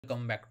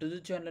Welcome back to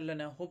the channel,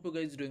 and I hope you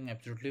guys doing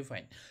absolutely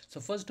fine. So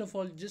first of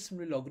all, just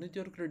simply log in with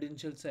your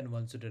credentials, and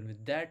once you're done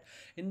with that,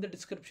 in the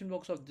description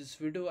box of this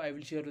video I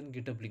will share one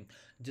GitHub link.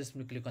 Just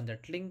click on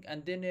that link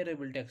and then you're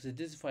able to access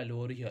this file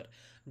over here.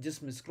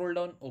 Just scroll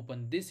down,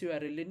 open this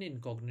URL in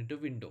incognito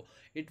window.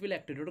 It will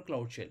activate a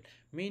Cloud Shell.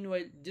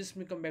 Meanwhile, just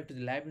come back to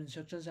the lab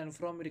instructions, and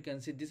from here you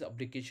can see this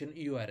application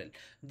URL.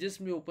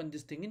 Just open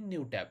this thing in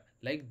new tab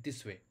like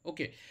this way.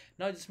 Okay,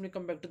 now just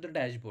come back to the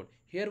dashboard.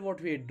 Here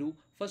what we do,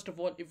 first of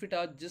all, if it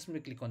asks, just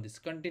click on this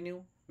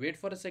continue, wait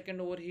for a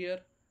second over here.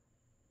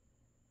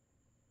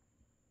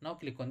 Now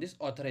click on this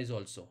authorize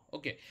also.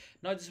 Okay,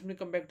 now just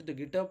come back to the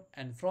GitHub,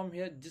 and from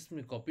here just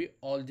copy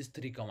all these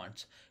three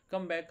commands.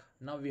 Come back.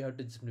 Now we have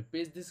to just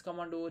paste this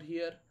command over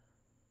here.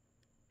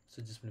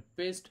 So just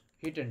paste,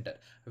 hit enter,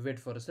 wait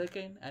for a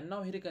second, and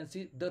now here you can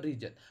see the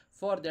region.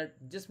 For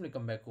that, just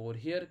come back over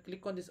here,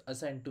 click on this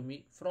assign to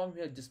me. From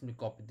here just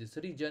copy this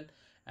region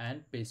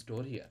and paste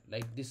over here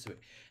like this way.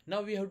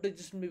 Now we have to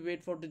just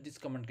wait for this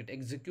command get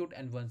execute,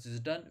 and once it's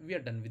done, we are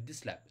done with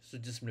this lab. So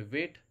just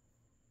wait.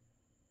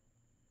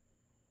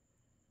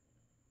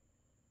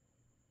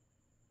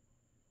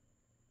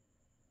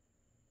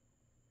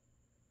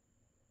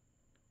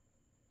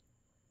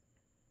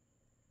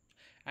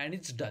 And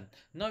it's done.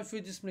 Now if you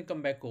just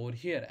come back over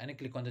here and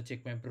click on the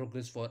check my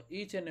progress for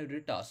each and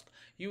every task,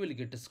 you will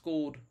get a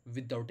score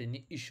without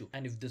any issue.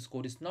 And if the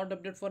score is not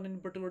updated for any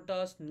particular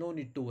task, no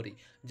need to worry,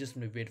 just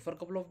wait for a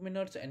couple of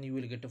minutes and you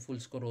will get a full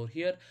score over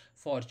here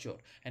for sure.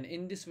 And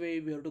in this way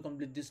we have to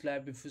complete this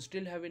lab. If you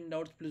still have any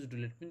doubts, please do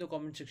let me in the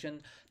comment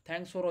section.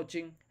 Thanks for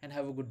watching and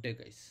have a good day,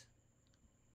 guys.